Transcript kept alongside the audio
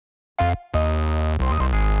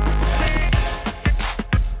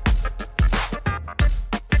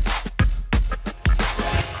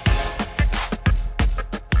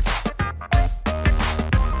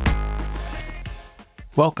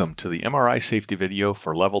Welcome to the MRI safety video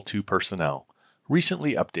for Level 2 personnel,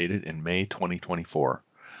 recently updated in May 2024.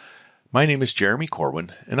 My name is Jeremy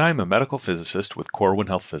Corwin, and I am a medical physicist with Corwin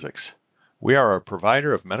Health Physics. We are a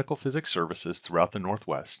provider of medical physics services throughout the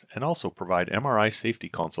Northwest and also provide MRI safety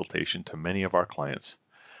consultation to many of our clients.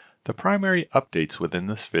 The primary updates within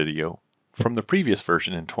this video from the previous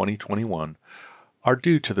version in 2021 are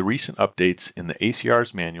due to the recent updates in the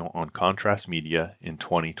ACR's manual on contrast media in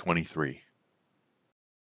 2023.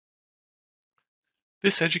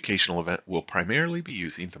 This educational event will primarily be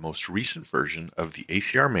using the most recent version of the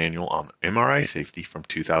ACR manual on MRI safety from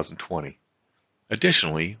 2020.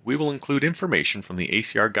 Additionally, we will include information from the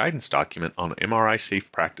ACR guidance document on MRI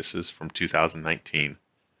safe practices from 2019.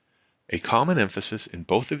 A common emphasis in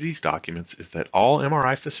both of these documents is that all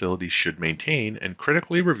MRI facilities should maintain and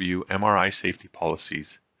critically review MRI safety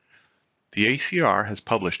policies. The ACR has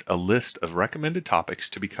published a list of recommended topics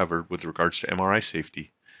to be covered with regards to MRI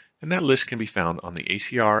safety, and that list can be found on the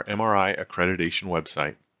ACR MRI accreditation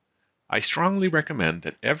website. I strongly recommend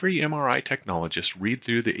that every MRI technologist read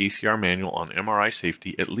through the ACR manual on MRI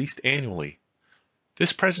safety at least annually.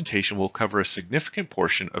 This presentation will cover a significant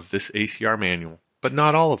portion of this ACR manual, but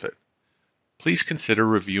not all of it. Please consider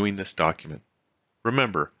reviewing this document.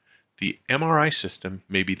 Remember, the MRI system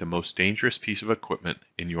may be the most dangerous piece of equipment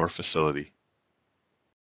in your facility.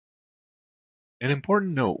 An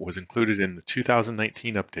important note was included in the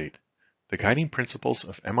 2019 update. The guiding principles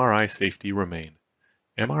of MRI safety remain.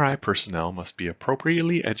 MRI personnel must be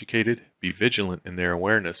appropriately educated, be vigilant in their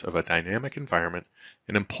awareness of a dynamic environment,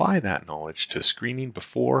 and apply that knowledge to screening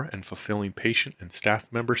before and fulfilling patient and staff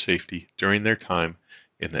member safety during their time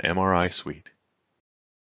in the MRI suite.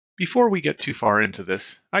 Before we get too far into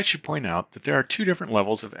this, I should point out that there are two different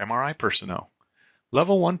levels of MRI personnel.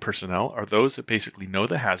 Level 1 personnel are those that basically know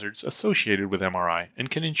the hazards associated with MRI and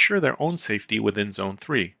can ensure their own safety within Zone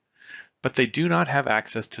 3, but they do not have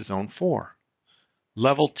access to Zone 4.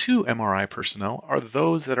 Level 2 MRI personnel are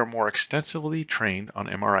those that are more extensively trained on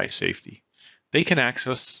MRI safety. They can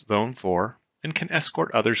access Zone 4 and can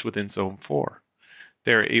escort others within Zone 4.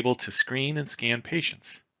 They are able to screen and scan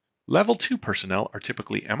patients. Level 2 personnel are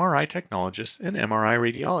typically MRI technologists and MRI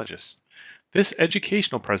radiologists. This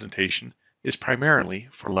educational presentation is primarily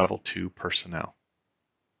for Level 2 personnel.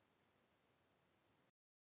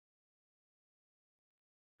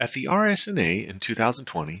 At the RSNA in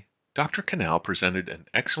 2020, Dr. Canal presented an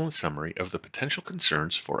excellent summary of the potential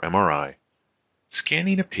concerns for MRI.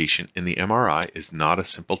 Scanning a patient in the MRI is not a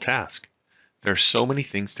simple task. There are so many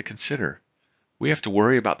things to consider. We have to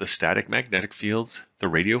worry about the static magnetic fields, the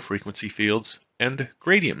radio frequency fields, and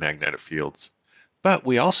gradient magnetic fields. But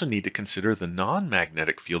we also need to consider the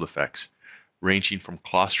non-magnetic field effects, ranging from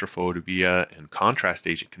claustrophobia and contrast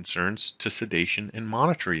agent concerns to sedation and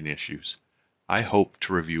monitoring issues. I hope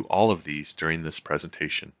to review all of these during this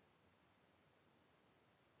presentation.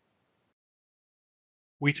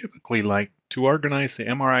 We typically like to organize the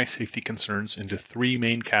MRI safety concerns into three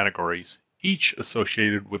main categories, each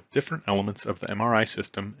associated with different elements of the MRI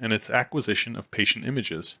system and its acquisition of patient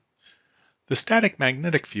images. The static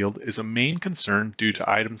magnetic field is a main concern due to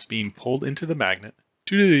items being pulled into the magnet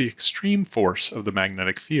due to the extreme force of the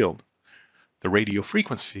magnetic field. The radio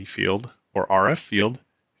frequency field, or RF field,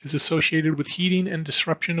 is associated with heating and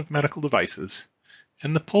disruption of medical devices,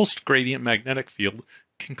 and the pulsed gradient magnetic field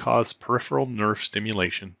can cause peripheral nerve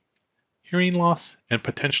stimulation, hearing loss, and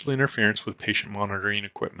potential interference with patient monitoring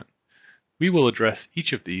equipment. We will address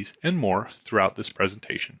each of these and more throughout this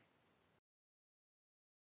presentation.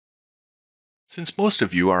 Since most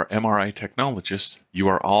of you are MRI technologists, you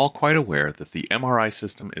are all quite aware that the MRI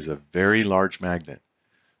system is a very large magnet.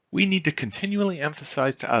 We need to continually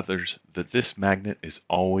emphasize to others that this magnet is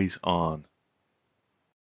always on.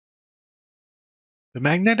 The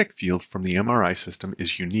magnetic field from the MRI system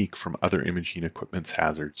is unique from other imaging equipment's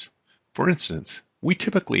hazards. For instance, we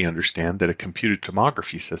typically understand that a computed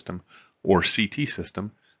tomography system, or CT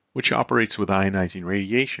system, which operates with ionizing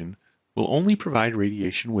radiation, will only provide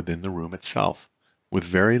radiation within the room itself, with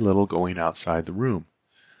very little going outside the room.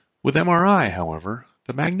 With MRI, however,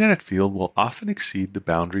 the magnetic field will often exceed the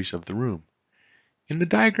boundaries of the room. In the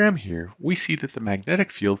diagram here, we see that the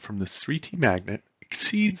magnetic field from this 3T magnet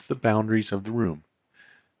exceeds the boundaries of the room.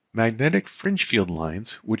 Magnetic fringe field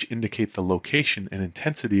lines, which indicate the location and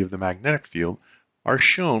intensity of the magnetic field, are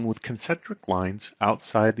shown with concentric lines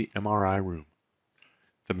outside the MRI room.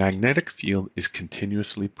 The magnetic field is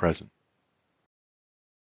continuously present.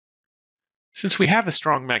 Since we have a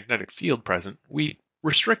strong magnetic field present, we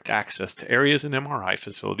restrict access to areas in MRI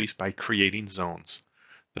facilities by creating zones.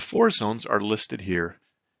 The 4 zones are listed here,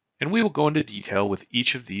 and we will go into detail with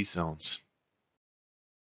each of these zones.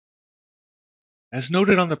 As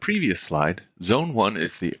noted on the previous slide, Zone 1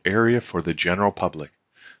 is the area for the general public.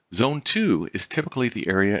 Zone 2 is typically the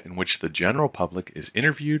area in which the general public is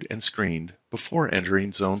interviewed and screened before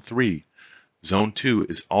entering Zone 3. Zone 2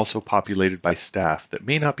 is also populated by staff that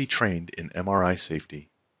may not be trained in MRI safety.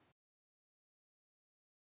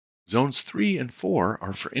 Zones 3 and 4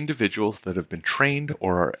 are for individuals that have been trained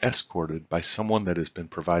or are escorted by someone that has been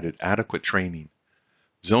provided adequate training.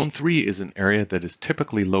 Zone 3 is an area that is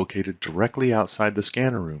typically located directly outside the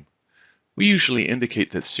scanner room. We usually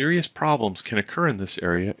indicate that serious problems can occur in this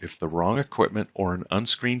area if the wrong equipment or an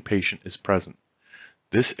unscreened patient is present.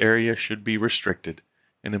 This area should be restricted,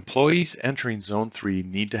 and employees entering Zone 3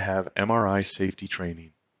 need to have MRI safety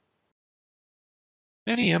training.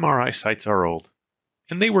 Many MRI sites are old,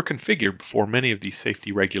 and they were configured before many of these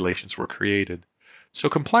safety regulations were created, so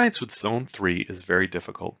compliance with Zone 3 is very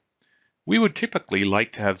difficult. We would typically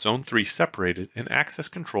like to have Zone 3 separated and access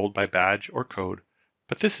controlled by badge or code,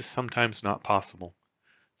 but this is sometimes not possible.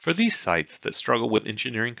 For these sites that struggle with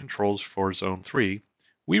engineering controls for Zone 3,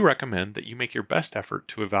 we recommend that you make your best effort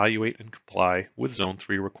to evaluate and comply with Zone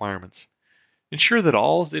 3 requirements. Ensure that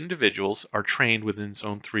all individuals are trained within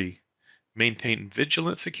Zone 3. Maintain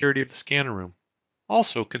vigilant security of the scanner room.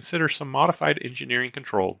 Also, consider some modified engineering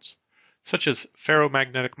controls, such as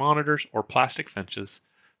ferromagnetic monitors or plastic fences,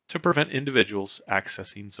 to prevent individuals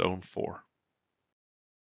accessing Zone 4.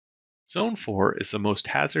 Zone 4 is the most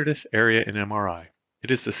hazardous area in MRI.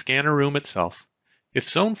 It is the scanner room itself. If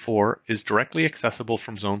Zone 4 is directly accessible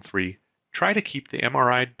from Zone 3, try to keep the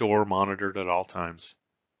MRI door monitored at all times.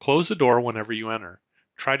 Close the door whenever you enter.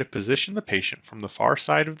 Try to position the patient from the far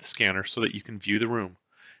side of the scanner so that you can view the room.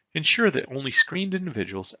 Ensure that only screened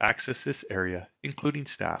individuals access this area, including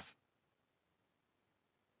staff.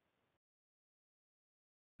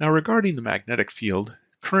 Now, regarding the magnetic field,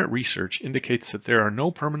 current research indicates that there are no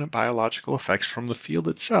permanent biological effects from the field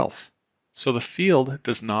itself, so the field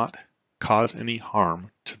does not cause any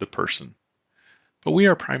harm to the person. But we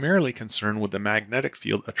are primarily concerned with the magnetic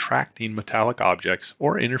field attracting metallic objects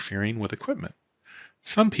or interfering with equipment.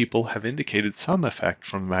 Some people have indicated some effect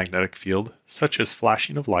from the magnetic field, such as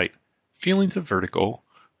flashing of light, feelings of vertigo,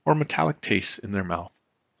 or metallic tastes in their mouth.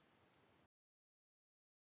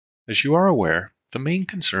 As you are aware, the main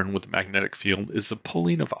concern with the magnetic field is the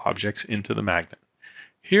pulling of objects into the magnet.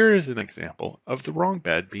 Here is an example of the wrong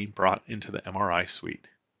bed being brought into the MRI suite.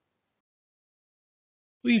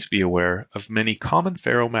 Please be aware of many common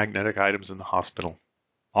ferromagnetic items in the hospital.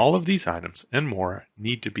 All of these items and more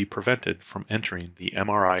need to be prevented from entering the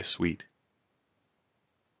MRI suite.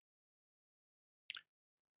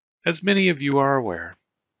 As many of you are aware,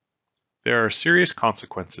 there are serious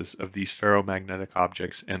consequences of these ferromagnetic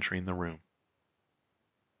objects entering the room.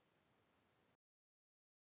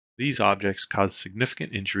 These objects cause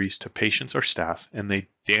significant injuries to patients or staff, and they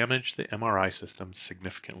damage the MRI system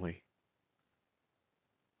significantly.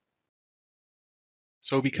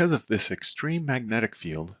 So because of this extreme magnetic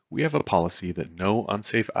field, we have a policy that no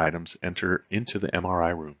unsafe items enter into the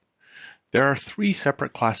MRI room. There are 3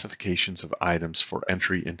 separate classifications of items for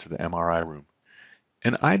entry into the MRI room.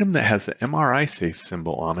 An item that has the MRI safe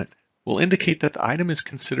symbol on it will indicate that the item is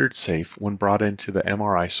considered safe when brought into the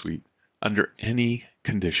MRI suite under any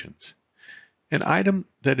conditions. An item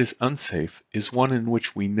that is unsafe is one in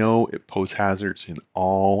which we know it poses hazards in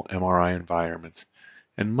all MRI environments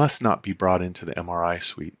and must not be brought into the MRI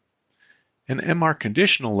suite. An MR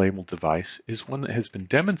conditional label device is one that has been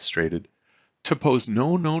demonstrated to pose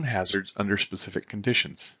no known hazards under specific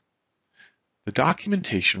conditions. The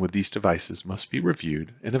documentation with these devices must be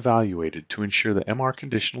reviewed and evaluated to ensure the MR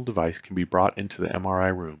conditional device can be brought into the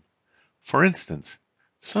MRI room. For instance,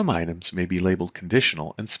 some items may be labeled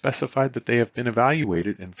conditional and specified that they have been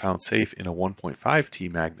evaluated and found safe in a 1.5 T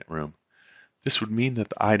magnet room. This would mean that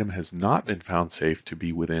the item has not been found safe to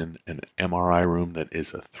be within an MRI room that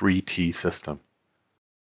is a 3T system.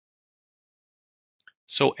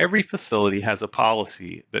 So every facility has a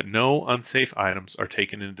policy that no unsafe items are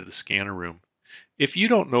taken into the scanner room. If you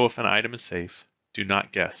don't know if an item is safe, do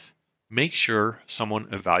not guess. Make sure someone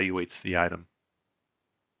evaluates the item.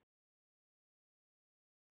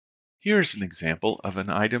 Here's an example of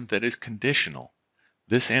an item that is conditional.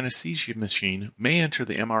 This anesthesia machine may enter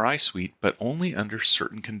the MRI suite, but only under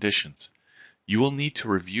certain conditions. You will need to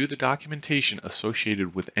review the documentation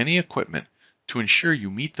associated with any equipment to ensure you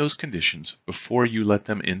meet those conditions before you let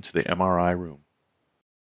them into the MRI room.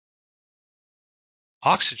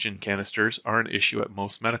 Oxygen canisters are an issue at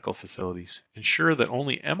most medical facilities. Ensure that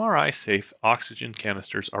only MRI-safe oxygen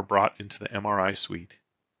canisters are brought into the MRI suite.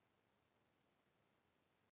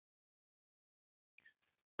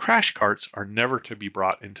 Crash carts are never to be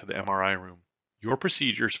brought into the MRI room. Your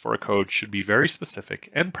procedures for a code should be very specific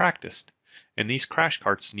and practiced, and these crash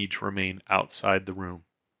carts need to remain outside the room.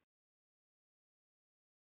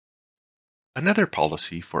 Another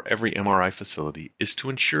policy for every MRI facility is to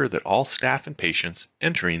ensure that all staff and patients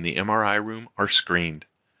entering the MRI room are screened.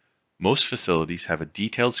 Most facilities have a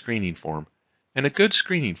detailed screening form, and a good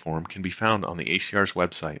screening form can be found on the ACR's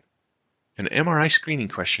website. An MRI screening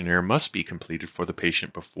questionnaire must be completed for the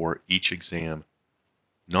patient before each exam.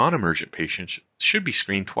 Non-emergent patients should be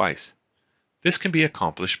screened twice. This can be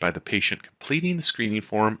accomplished by the patient completing the screening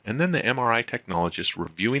form and then the MRI technologist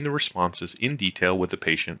reviewing the responses in detail with the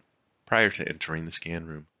patient prior to entering the scan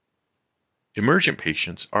room. Emergent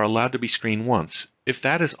patients are allowed to be screened once if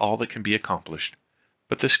that is all that can be accomplished,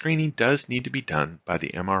 but the screening does need to be done by the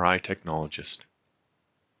MRI technologist.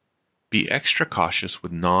 Be extra cautious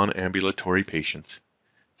with non-ambulatory patients.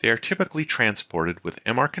 They are typically transported with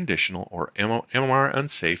MR conditional or MR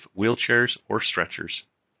unsafe wheelchairs or stretchers.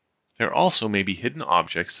 There also may be hidden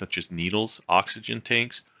objects such as needles, oxygen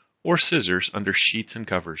tanks, or scissors under sheets and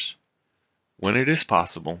covers. When it is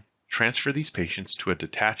possible, transfer these patients to a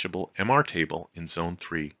detachable MR table in Zone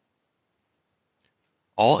 3.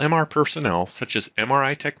 All MR personnel, such as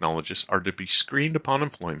MRI technologists, are to be screened upon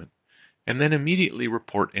employment and then immediately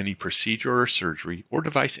report any procedure or surgery or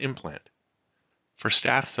device implant. For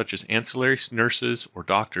staff such as ancillary nurses or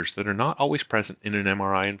doctors that are not always present in an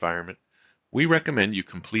MRI environment, we recommend you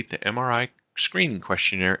complete the MRI screening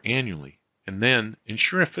questionnaire annually and then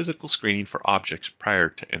ensure a physical screening for objects prior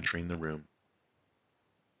to entering the room.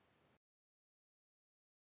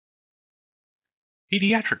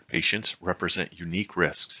 Pediatric patients represent unique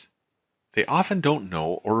risks. They often don't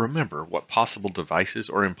know or remember what possible devices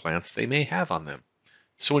or implants they may have on them,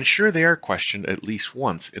 so ensure they are questioned at least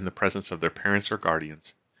once in the presence of their parents or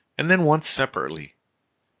guardians, and then once separately.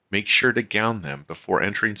 Make sure to gown them before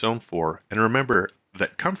entering Zone 4, and remember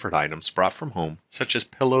that comfort items brought from home, such as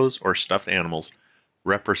pillows or stuffed animals,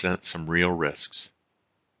 represent some real risks.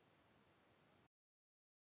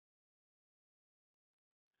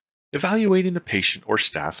 Evaluating the patient or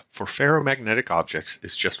staff for ferromagnetic objects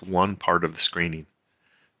is just one part of the screening.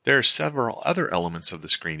 There are several other elements of the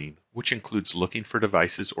screening, which includes looking for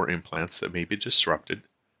devices or implants that may be disrupted,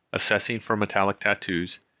 assessing for metallic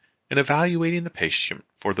tattoos, and evaluating the patient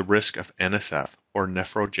for the risk of NSF or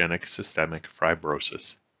nephrogenic systemic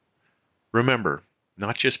fibrosis. Remember,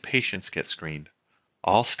 not just patients get screened.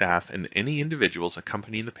 All staff and any individuals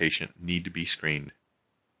accompanying the patient need to be screened.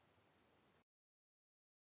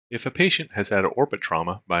 If a patient has had orbit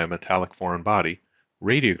trauma by a metallic foreign body,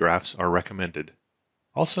 radiographs are recommended.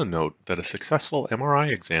 Also note that a successful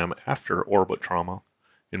MRI exam after orbit trauma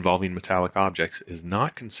involving metallic objects is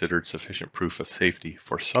not considered sufficient proof of safety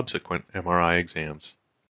for subsequent MRI exams.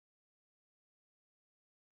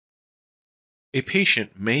 A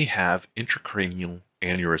patient may have intracranial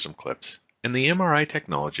aneurysm clips, and the MRI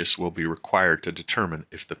technologist will be required to determine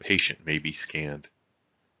if the patient may be scanned.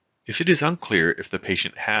 If it is unclear if the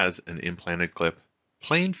patient has an implanted clip,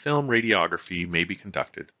 plain film radiography may be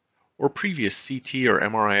conducted, or previous CT or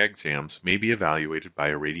MRI exams may be evaluated by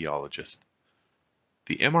a radiologist.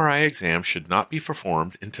 The MRI exam should not be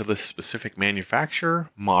performed until the specific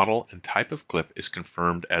manufacturer, model, and type of clip is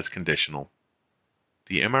confirmed as conditional.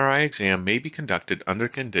 The MRI exam may be conducted under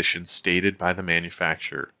conditions stated by the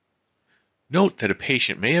manufacturer. Note that a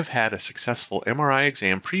patient may have had a successful MRI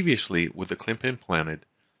exam previously with the clip implanted,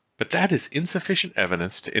 but that is insufficient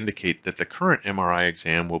evidence to indicate that the current MRI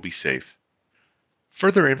exam will be safe.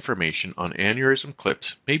 Further information on aneurysm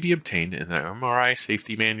clips may be obtained in the MRI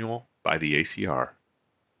Safety Manual by the ACR.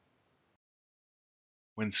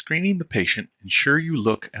 When screening the patient, ensure you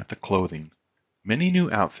look at the clothing. Many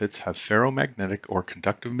new outfits have ferromagnetic or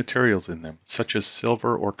conductive materials in them, such as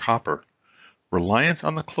silver or copper. Reliance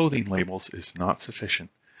on the clothing labels is not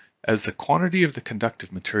sufficient, as the quantity of the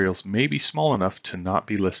conductive materials may be small enough to not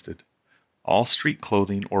be listed. All street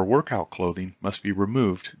clothing or workout clothing must be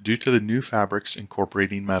removed due to the new fabrics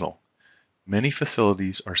incorporating metal. Many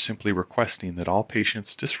facilities are simply requesting that all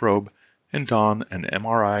patients disrobe and don an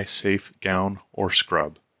MRI-safe gown or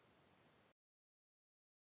scrub.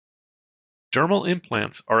 Dermal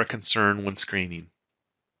implants are a concern when screening.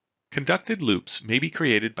 Conducted loops may be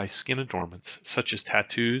created by skin adornments, such as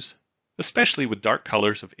tattoos, especially with dark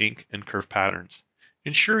colors of ink and curve patterns.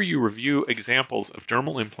 Ensure you review examples of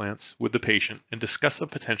dermal implants with the patient and discuss the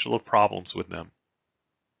potential of problems with them.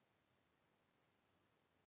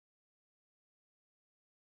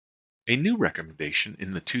 A new recommendation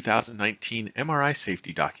in the 2019 MRI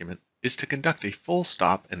safety document is to conduct a full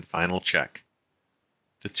stop and final check.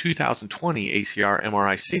 The 2020 ACR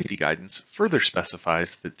MRI safety guidance further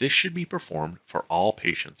specifies that this should be performed for all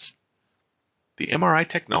patients. The MRI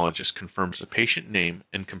technologist confirms the patient name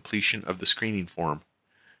and completion of the screening form.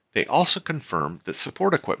 They also confirm that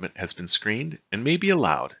support equipment has been screened and may be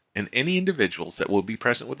allowed, and any individuals that will be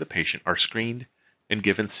present with the patient are screened and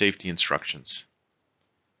given safety instructions.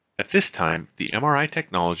 At this time, the MRI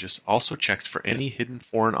technologist also checks for any hidden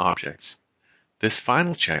foreign objects. This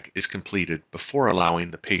final check is completed before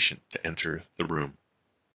allowing the patient to enter the room.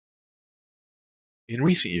 In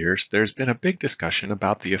recent years, there's been a big discussion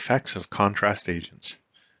about the effects of contrast agents.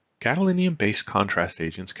 Gadolinium-based contrast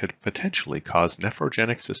agents could potentially cause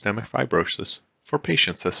nephrogenic systemic fibrosis for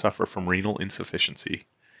patients that suffer from renal insufficiency.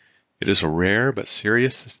 It is a rare but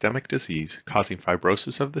serious systemic disease causing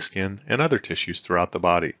fibrosis of the skin and other tissues throughout the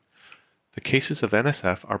body. The cases of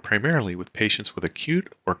NSF are primarily with patients with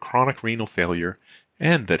acute or chronic renal failure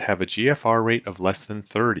and that have a GFR rate of less than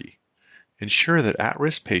 30. Ensure that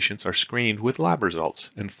at-risk patients are screened with lab results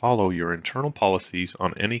and follow your internal policies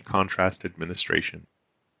on any contrast administration.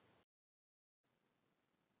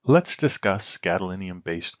 Let's discuss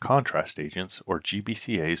gadolinium-based contrast agents, or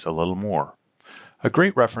GBCAs, a little more. A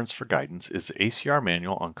great reference for guidance is the ACR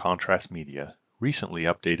Manual on Contrast Media, recently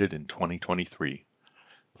updated in 2023.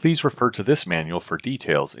 Please refer to this manual for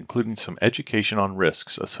details, including some education on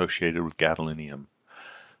risks associated with gadolinium.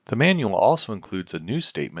 The manual also includes a new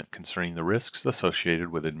statement concerning the risks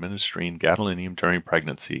associated with administering gadolinium during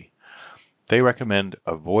pregnancy. They recommend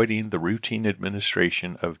avoiding the routine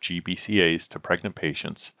administration of GBCAs to pregnant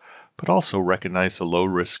patients, but also recognize the low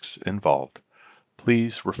risks involved.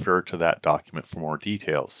 Please refer to that document for more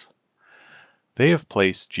details. They have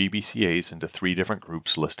placed GBCAs into 3 different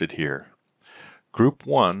groups listed here. Group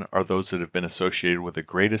 1 are those that have been associated with the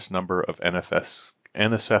greatest number of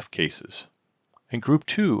NSF cases. And Group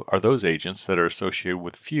 2 are those agents that are associated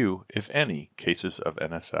with few, if any, cases of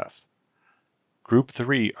NSF. Group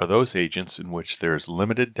 3 are those agents in which there is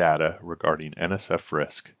limited data regarding NSF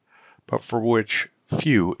risk, but for which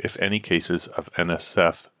few, if any, cases of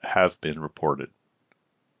NSF have been reported.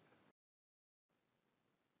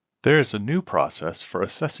 There is a new process for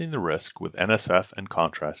assessing the risk with NSF and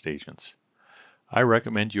contrast agents. I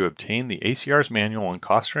recommend you obtain the ACR's manual on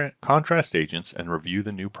contrast agents and review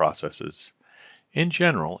the new processes. In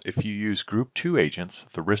general, if you use Group 2 agents,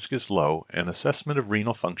 the risk is low and assessment of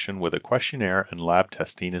renal function with a questionnaire and lab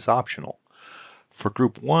testing is optional. For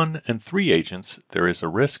Group 1 and 3 agents, there is a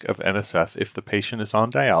risk of NSF if the patient is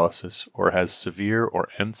on dialysis or has severe or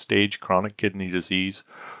end-stage chronic kidney disease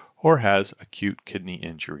or has acute kidney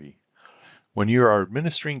injury. When you are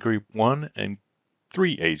administering Group 1 and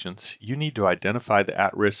 3 agents, you need to identify the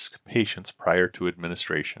at-risk patients prior to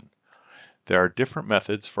administration. There are different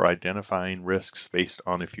methods for identifying risks based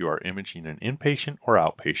on if you are imaging an inpatient or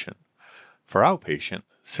outpatient. For outpatient,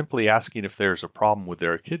 simply asking if there is a problem with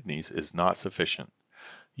their kidneys is not sufficient.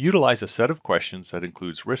 Utilize a set of questions that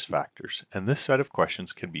includes risk factors, and this set of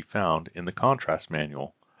questions can be found in the contrast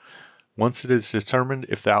manual. Once it is determined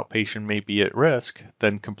if the outpatient may be at risk,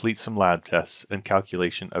 then complete some lab tests and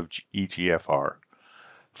calculation of eGFR.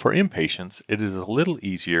 For inpatients, it is a little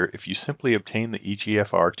easier if you simply obtain the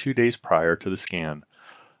eGFR 2 days prior to the scan.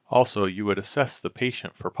 Also, you would assess the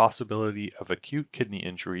patient for possibility of acute kidney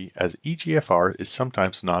injury, as eGFR is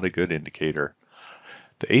sometimes not a good indicator.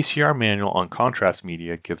 The ACR manual on contrast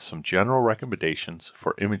media gives some general recommendations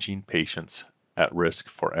for imaging patients at risk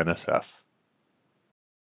for NSF.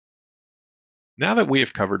 Now that we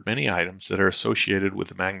have covered many items that are associated with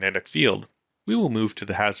the magnetic field, we will move to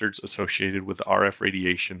the hazards associated with RF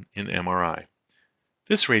radiation in MRI.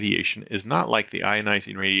 This radiation is not like the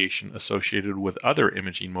ionizing radiation associated with other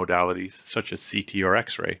imaging modalities such as CT or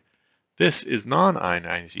X-ray. This is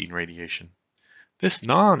non-ionizing radiation. This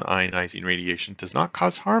non-ionizing radiation does not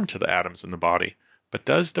cause harm to the atoms in the body, but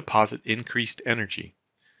does deposit increased energy.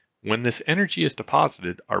 When this energy is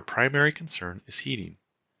deposited, our primary concern is heating.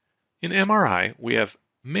 In MRI, we have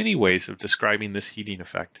many ways of describing this heating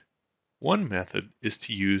effect. One method is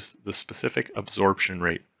to use the specific absorption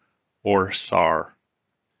rate, or SAR.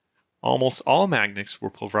 Almost all magnets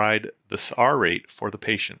will provide the SAR rate for the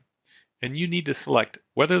patient, and you need to select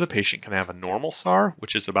whether the patient can have a normal SAR,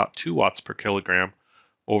 which is about 2 watts per kilogram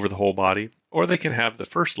over the whole body, or they can have the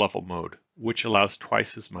first level mode, which allows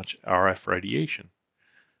twice as much RF radiation.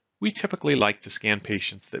 We typically like to scan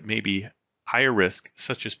patients that may be higher risk,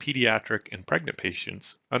 such as pediatric and pregnant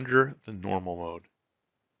patients, under the normal mode.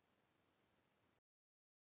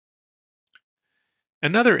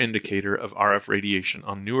 Another indicator of RF radiation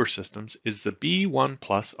on newer systems is the B1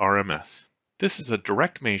 plus RMS. This is a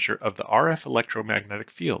direct measure of the RF electromagnetic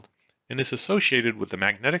field and is associated with the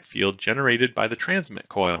magnetic field generated by the transmit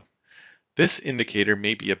coil. This indicator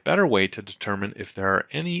may be a better way to determine if there are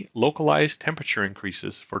any localized temperature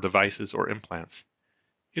increases for devices or implants.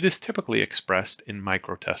 It is typically expressed in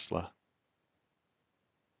microtesla.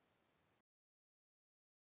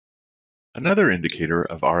 Another indicator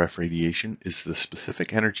of RF radiation is the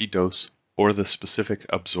specific energy dose or the specific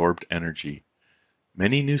absorbed energy.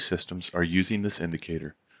 Many new systems are using this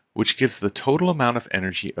indicator, which gives the total amount of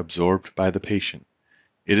energy absorbed by the patient.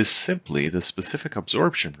 It is simply the specific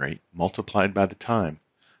absorption rate multiplied by the time.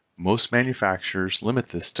 Most manufacturers limit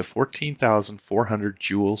this to 14,400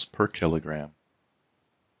 joules per kilogram.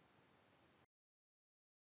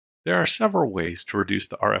 There are several ways to reduce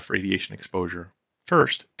the RF radiation exposure.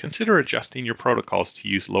 First, consider adjusting your protocols to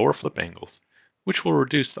use lower flip angles, which will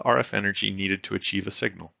reduce the RF energy needed to achieve a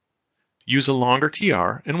signal. Use a longer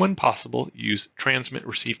TR, and when possible, use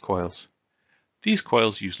transmit-receive coils. These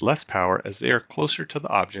coils use less power as they are closer to the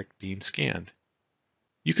object being scanned.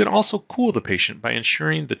 You can also cool the patient by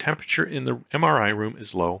ensuring the temperature in the MRI room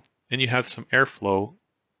is low and you have some airflow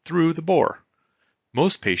through the bore.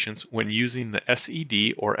 Most patients, when using the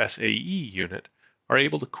SED or SAE unit, are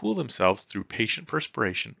able to cool themselves through patient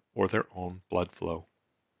perspiration or their own blood flow.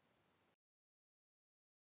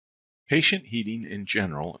 Patient heating in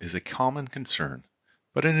general is a common concern,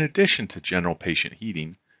 but in addition to general patient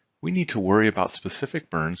heating, we need to worry about specific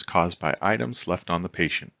burns caused by items left on the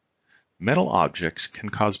patient. Metal objects can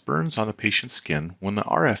cause burns on the patient's skin when the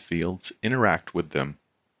RF fields interact with them.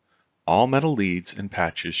 All metal leads and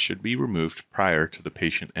patches should be removed prior to the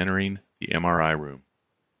patient entering the MRI room.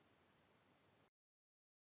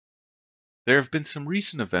 There have been some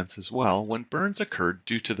recent events as well when burns occurred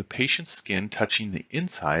due to the patient's skin touching the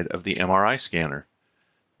inside of the MRI scanner.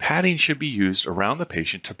 Padding should be used around the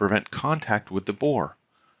patient to prevent contact with the bore.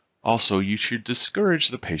 Also, you should discourage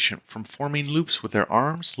the patient from forming loops with their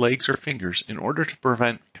arms, legs, or fingers in order to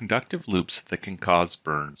prevent conductive loops that can cause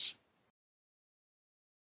burns.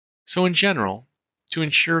 So in general, to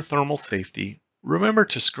ensure thermal safety, remember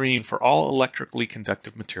to screen for all electrically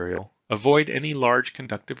conductive material, avoid any large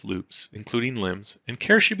conductive loops, including limbs, and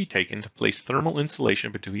care should be taken to place thermal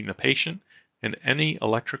insulation between the patient and any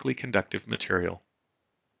electrically conductive material.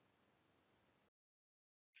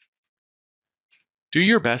 Do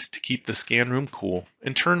your best to keep the scan room cool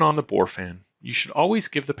and turn on the bore fan. You should always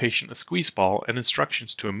give the patient a squeeze ball and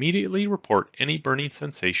instructions to immediately report any burning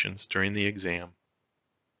sensations during the exam.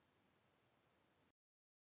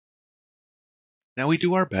 Now we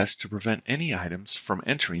do our best to prevent any items from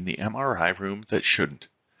entering the MRI room that shouldn't,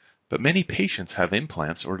 but many patients have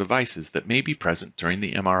implants or devices that may be present during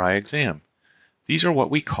the MRI exam. These are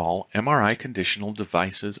what we call MRI conditional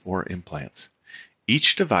devices or implants.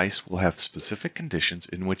 Each device will have specific conditions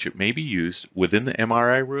in which it may be used within the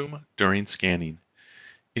MRI room during scanning.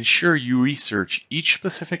 Ensure you research each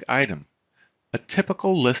specific item. A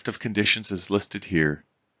typical list of conditions is listed here.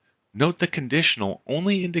 Note the conditional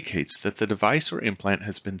only indicates that the device or implant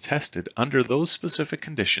has been tested under those specific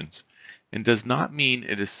conditions and does not mean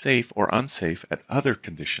it is safe or unsafe at other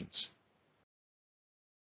conditions.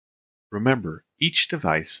 Remember, each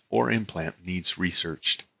device or implant needs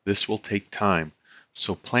researched. This will take time,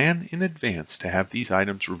 so plan in advance to have these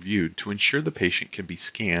items reviewed to ensure the patient can be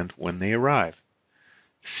scanned when they arrive.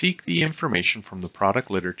 Seek the information from the product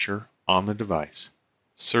literature on the device.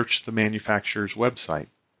 Search the manufacturer's website.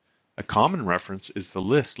 A common reference is the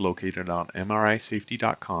list located on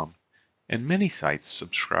MRIsafety.com, and many sites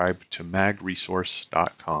subscribe to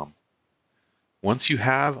magresource.com. Once you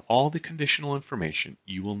have all the conditional information,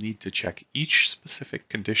 you will need to check each specific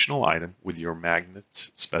conditional item with your magnet's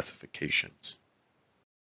specifications.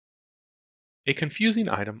 A confusing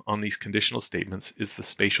item on these conditional statements is the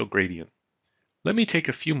spatial gradient. Let me take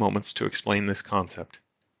a few moments to explain this concept.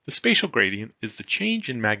 The spatial gradient is the change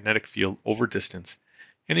in magnetic field over distance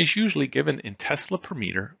and is usually given in Tesla per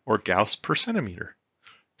meter or Gauss per centimeter.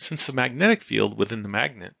 Since the magnetic field within the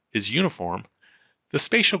magnet is uniform, the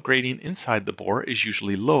spatial gradient inside the bore is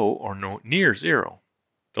usually low or near zero.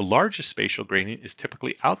 The largest spatial gradient is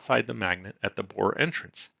typically outside the magnet at the bore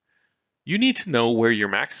entrance. You need to know where your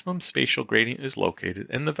maximum spatial gradient is located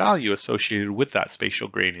and the value associated with that spatial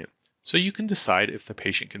gradient, so you can decide if the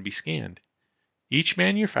patient can be scanned. Each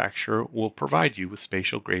manufacturer will provide you with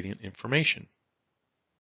spatial gradient information.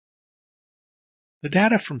 The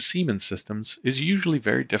data from Siemens systems is usually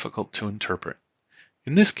very difficult to interpret.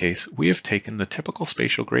 In this case, we have taken the typical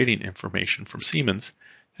spatial gradient information from Siemens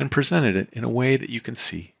and presented it in a way that you can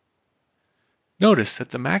see. Notice that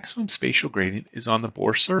the maximum spatial gradient is on the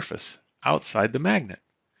bore surface, outside the magnet.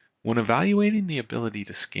 When evaluating the ability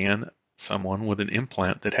to scan someone with an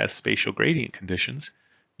implant that has spatial gradient conditions,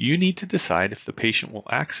 you need to decide if the patient will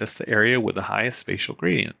access the area with the highest spatial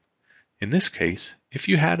gradient. In this case, if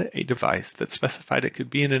you had a device that specified it could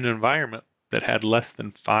be in an environment that had less than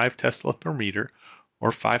 5 Tesla per meter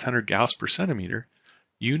or 500 Gauss per centimeter,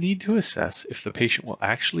 you need to assess if the patient will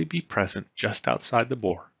actually be present just outside the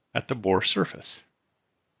bore, at the bore surface.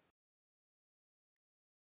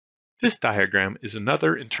 This diagram is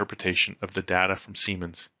another interpretation of the data from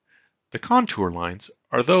Siemens. The contour lines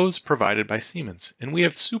are those provided by Siemens, and we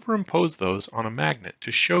have superimposed those on a magnet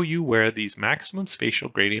to show you where these maximum spatial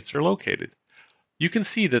gradients are located. You can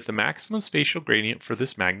see that the maximum spatial gradient for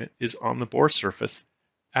this magnet is on the bore surface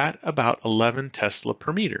at about 11 Tesla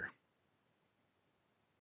per meter.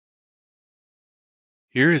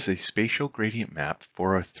 Here is a spatial gradient map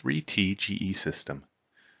for a 3T GE system.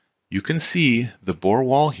 You can see the bore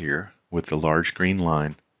wall here with the large green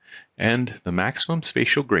line and the maximum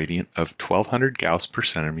spatial gradient of 1200 Gauss per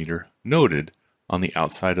centimeter noted on the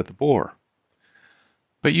outside of the bore.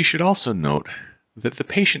 But you should also note that the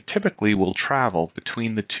patient typically will travel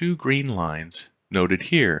between the two green lines noted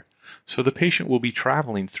here, so the patient will be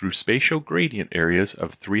traveling through spatial gradient areas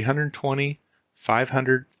of 320,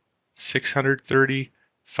 500, 630,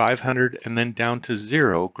 500, and then down to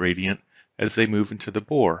 0 gradient as they move into the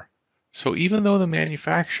bore. So even though the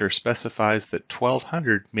manufacturer specifies that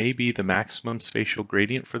 1200 may be the maximum spatial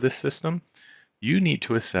gradient for this system, you need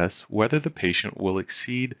to assess whether the patient will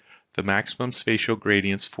exceed the maximum spatial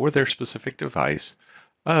gradients for their specific device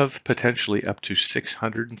of potentially up to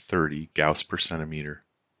 630 Gauss per centimeter.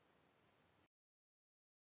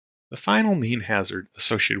 The final main hazard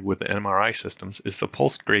associated with the MRI systems is the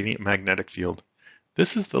pulsed gradient magnetic field.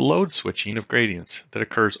 This is the load switching of gradients that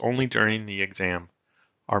occurs only during the exam.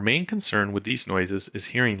 Our main concern with these noises is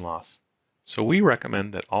hearing loss, so we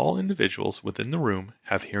recommend that all individuals within the room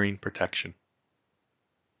have hearing protection.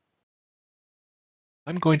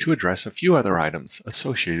 I'm going to address a few other items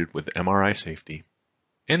associated with MRI safety.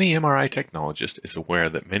 Any MRI technologist is aware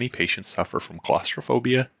that many patients suffer from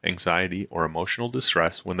claustrophobia, anxiety, or emotional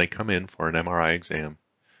distress when they come in for an MRI exam.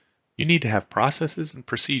 You need to have processes and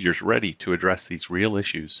procedures ready to address these real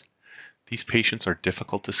issues. These patients are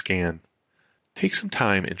difficult to scan. Take some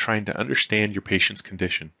time in trying to understand your patient's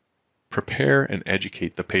condition. Prepare and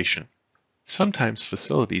educate the patient. Sometimes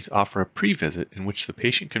facilities offer a pre-visit in which the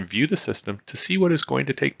patient can view the system to see what is going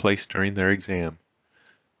to take place during their exam.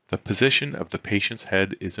 The position of the patient's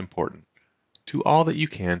head is important. Do all that you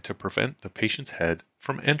can to prevent the patient's head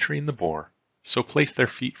from entering the bore, so place their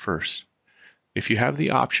feet first. If you have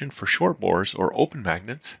the option for short bores or open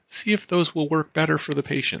magnets, see if those will work better for the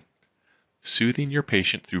patient. Soothing your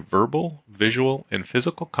patient through verbal, visual, and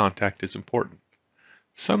physical contact is important.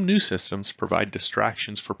 Some new systems provide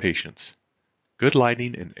distractions for patients. Good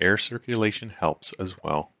lighting and air circulation helps as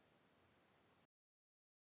well.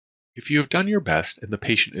 If you have done your best and the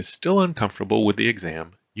patient is still uncomfortable with the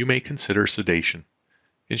exam, you may consider sedation.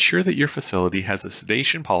 Ensure that your facility has a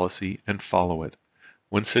sedation policy and follow it.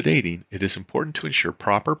 When sedating, it is important to ensure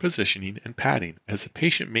proper positioning and padding, as the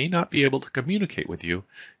patient may not be able to communicate with you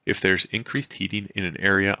if there's increased heating in an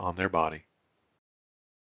area on their body.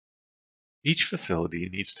 Each facility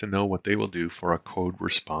needs to know what they will do for a code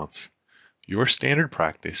response. Your standard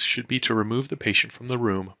practice should be to remove the patient from the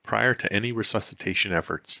room prior to any resuscitation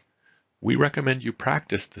efforts. We recommend you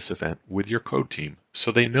practice this event with your code team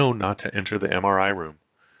so they know not to enter the MRI room.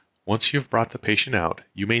 Once you have brought the patient out,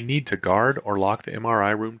 you may need to guard or lock the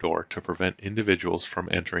MRI room door to prevent individuals from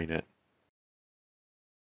entering it.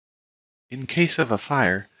 In case of a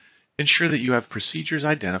fire, ensure that you have procedures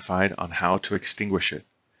identified on how to extinguish it.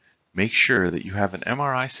 Make sure that you have an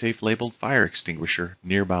MRI safe labeled fire extinguisher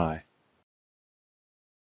nearby.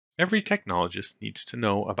 Every technologist needs to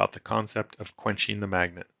know about the concept of quenching the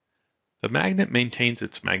magnet. The magnet maintains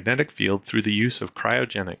its magnetic field through the use of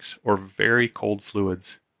cryogenics, or very cold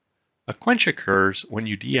fluids. A quench occurs when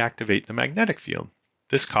you deactivate the magnetic field.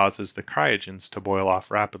 This causes the cryogens to boil off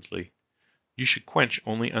rapidly. You should quench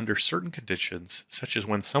only under certain conditions, such as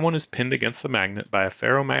when someone is pinned against the magnet by a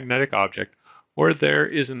ferromagnetic object, or there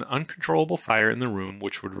is an uncontrollable fire in the room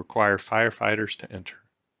which would require firefighters to enter.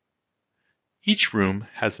 Each room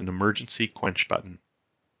has an emergency quench button.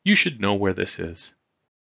 You should know where this is.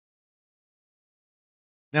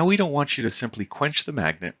 Now, we don't want you to simply quench the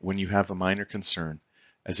magnet when you have a minor concern,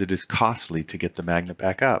 as it is costly to get the magnet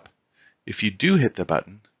back up. If you do hit the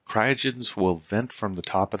button, cryogens will vent from the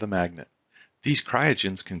top of the magnet. These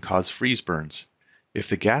cryogens can cause freeze burns. If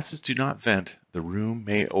the gases do not vent, the room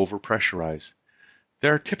may overpressurize.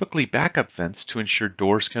 There are typically backup vents to ensure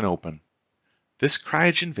doors can open. This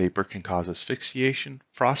cryogen vapor can cause asphyxiation,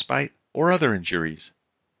 frostbite, or other injuries.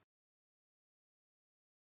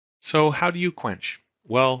 So how do you quench?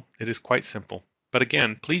 Well, it is quite simple. But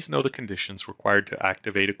again, please know the conditions required to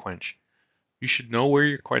activate a quench. You should know where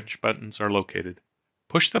your quench buttons are located.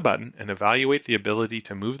 Push the button and evaluate the ability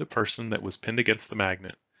to move the person that was pinned against the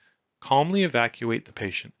magnet. Calmly evacuate the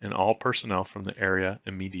patient and all personnel from the area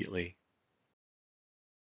immediately.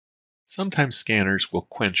 Sometimes scanners will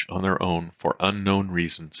quench on their own for unknown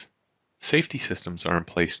reasons. Safety systems are in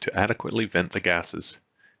place to adequately vent the gases.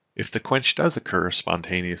 If the quench does occur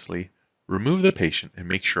spontaneously, remove the patient and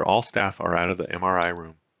make sure all staff are out of the MRI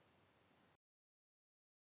room.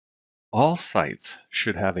 All sites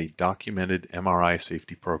should have a documented MRI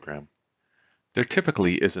safety program. There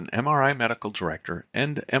typically is an MRI medical director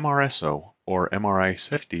and MRSO, or MRI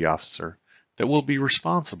safety officer, that will be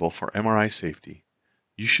responsible for MRI safety.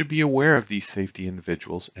 You should be aware of these safety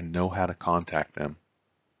individuals and know how to contact them.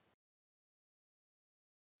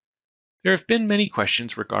 There have been many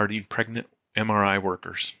questions regarding pregnant MRI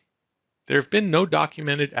workers. There have been no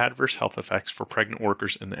documented adverse health effects for pregnant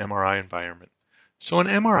workers in the MRI environment, so an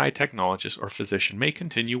MRI technologist or physician may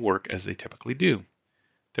continue work as they typically do.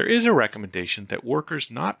 There is a recommendation that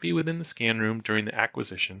workers not be within the scan room during the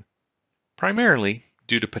acquisition, primarily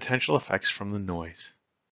due to potential effects from the noise.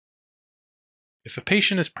 If a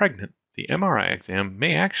patient is pregnant, the MRI exam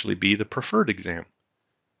may actually be the preferred exam.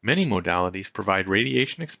 Many modalities provide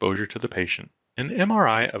radiation exposure to the patient, and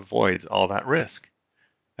MRI avoids all that risk.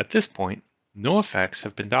 At this point, no effects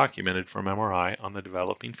have been documented from MRI on the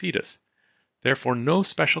developing fetus. Therefore, no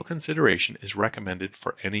special consideration is recommended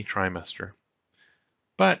for any trimester.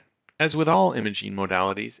 But, as with all imaging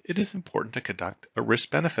modalities, it is important to conduct a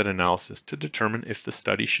risk-benefit analysis to determine if the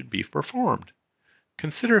study should be performed.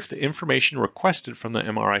 Consider if the information requested from the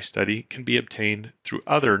MRI study can be obtained through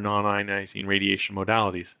other non-ionizing radiation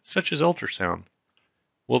modalities, such as ultrasound.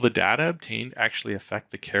 Will the data obtained actually affect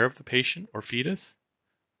the care of the patient or fetus?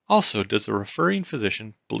 Also, does the referring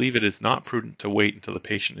physician believe it is not prudent to wait until the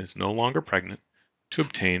patient is no longer pregnant to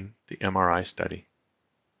obtain the MRI study?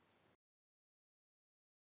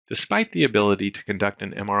 Despite the ability to conduct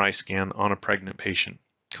an MRI scan on a pregnant patient,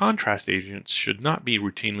 contrast agents should not be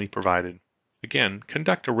routinely provided. Again,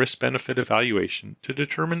 conduct a risk-benefit evaluation to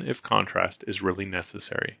determine if contrast is really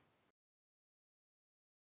necessary.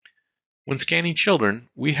 When scanning children,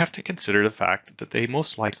 we have to consider the fact that they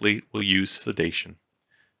most likely will use sedation.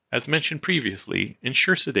 As mentioned previously,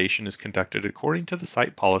 ensure sedation is conducted according to the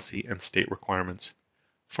site policy and state requirements.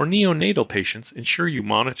 For neonatal patients, ensure you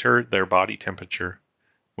monitor their body temperature.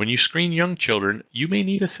 When you screen young children, you may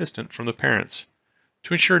need assistance from the parents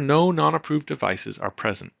to ensure no non-approved devices are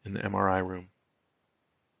present in the MRI room.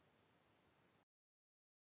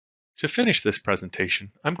 To finish this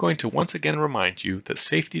presentation, I'm going to once again remind you that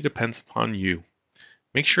safety depends upon you.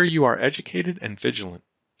 Make sure you are educated and vigilant.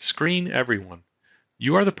 Screen everyone.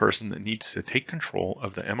 You are the person that needs to take control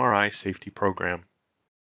of the MRI safety program.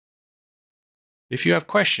 If you have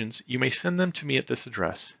questions, you may send them to me at this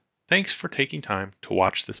address. Thanks for taking time to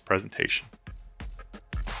watch this presentation.